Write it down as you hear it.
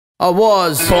I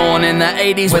was born in the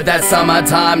 80s with that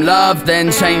summertime love,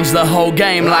 then changed the whole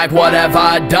game. Like what have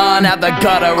I done? Out the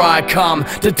gutter I come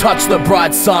to touch the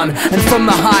bright sun, and from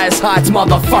the highest heights,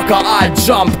 motherfucker, I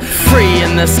jump. Free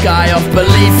in the sky of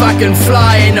belief I can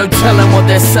fly. Ain't no telling what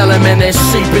they're selling, man, they're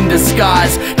sheep in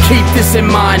disguise. Keep this in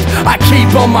mind, I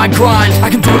keep on my grind. I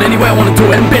can do it any way I wanna do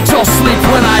it, and bitch, I'll sleep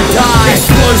when I die.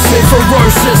 Explosive,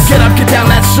 ferocious, get up, get down,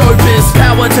 that's showbiz.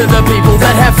 Power to the people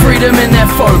that have freedom in their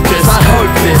focus. I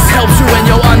hope this helps you when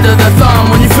you're under the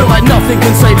thumb, when you feel like nothing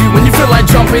can save you, when you feel like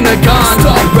jumping the gun.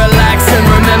 Stop, relax, and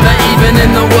remember, even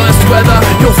in the worst weather,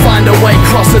 you'll find a way,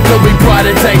 cross it, there'll be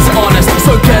brighter days, honest.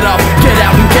 So get up, get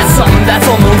out, and get something that's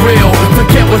on the real.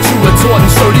 Forget what you were taught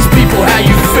and show these people how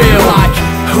you feel. Like,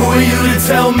 who are you to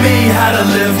tell me how to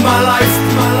live my life?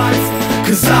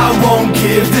 Cause I won't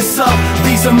give this up.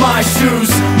 These are my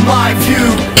shoes, my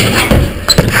view.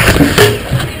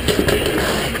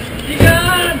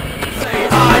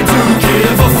 I do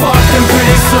give a fuck, and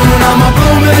pretty soon I'm a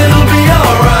blooming